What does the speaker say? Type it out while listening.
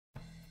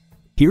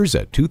Here's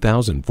a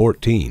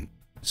 2014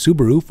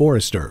 Subaru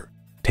Forester.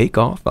 Take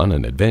off on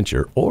an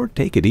adventure or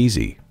take it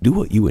easy. Do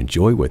what you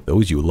enjoy with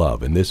those you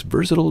love in this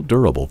versatile,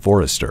 durable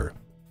Forester.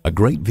 A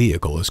great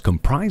vehicle is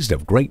comprised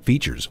of great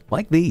features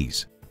like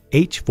these: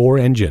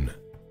 H4 engine,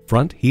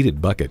 front heated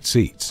bucket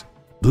seats,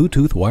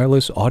 Bluetooth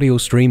wireless audio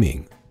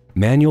streaming,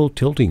 manual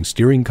tilting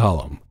steering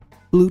column,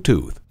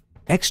 Bluetooth,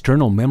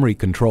 external memory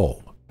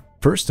control,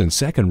 first and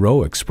second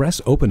row express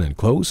open and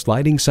close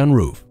sliding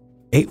sunroof,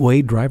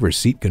 8-way driver's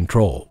seat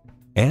control,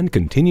 and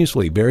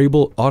continuously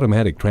variable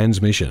automatic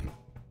transmission.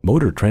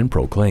 Motor Trend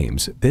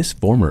proclaims this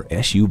former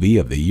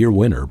SUV of the Year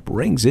winner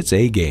brings its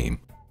A game.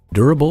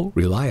 Durable,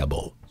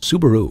 reliable,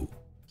 Subaru.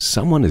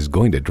 Someone is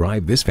going to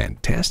drive this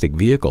fantastic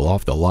vehicle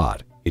off the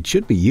lot. It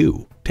should be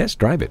you. Test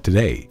drive it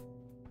today.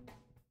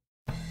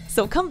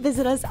 So come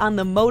visit us on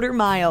the Motor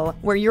Mile,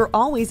 where you're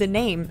always a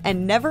name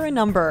and never a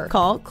number.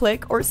 Call,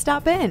 click, or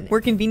stop in.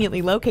 We're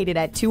conveniently located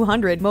at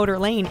 200 Motor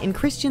Lane in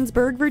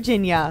Christiansburg,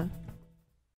 Virginia.